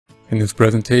In this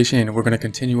presentation, we're going to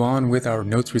continue on with our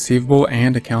notes receivable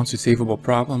and accounts receivable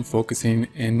problem, focusing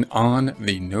in on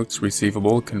the notes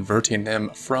receivable, converting them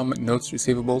from notes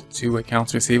receivable to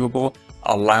accounts receivable,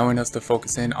 allowing us to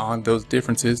focus in on those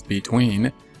differences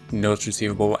between notes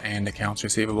receivable and accounts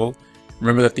receivable.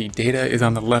 Remember that the data is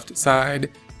on the left side.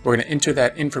 We're going to enter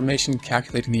that information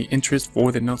calculating the interest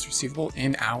for the notes receivable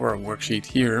in our worksheet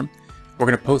here. We're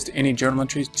going to post any journal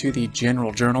entries to the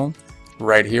general journal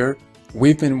right here.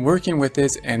 We've been working with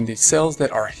this, and the cells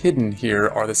that are hidden here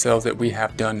are the cells that we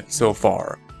have done so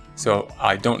far. So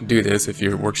I don't do this if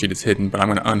your worksheet is hidden, but I'm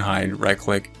going to unhide, right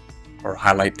click, or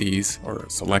highlight these, or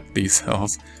select these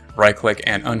cells, right click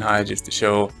and unhide just to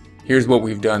show here's what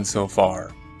we've done so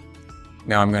far.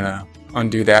 Now I'm going to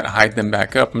undo that, hide them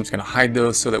back up. I'm just going to hide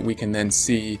those so that we can then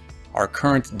see our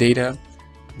current data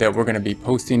that we're going to be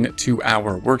posting to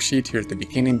our worksheet. Here's the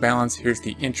beginning balance, here's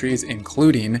the entries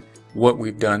including what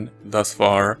we've done thus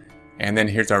far, and then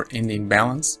here's our ending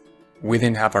balance. We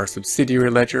then have our subsidiary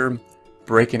ledger,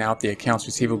 breaking out the accounts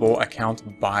receivable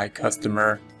account by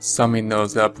customer, summing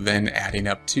those up, then adding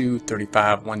up to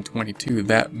 35,122,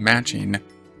 that matching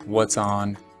what's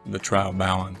on the trial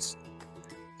balance.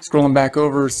 Scrolling back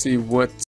over, see what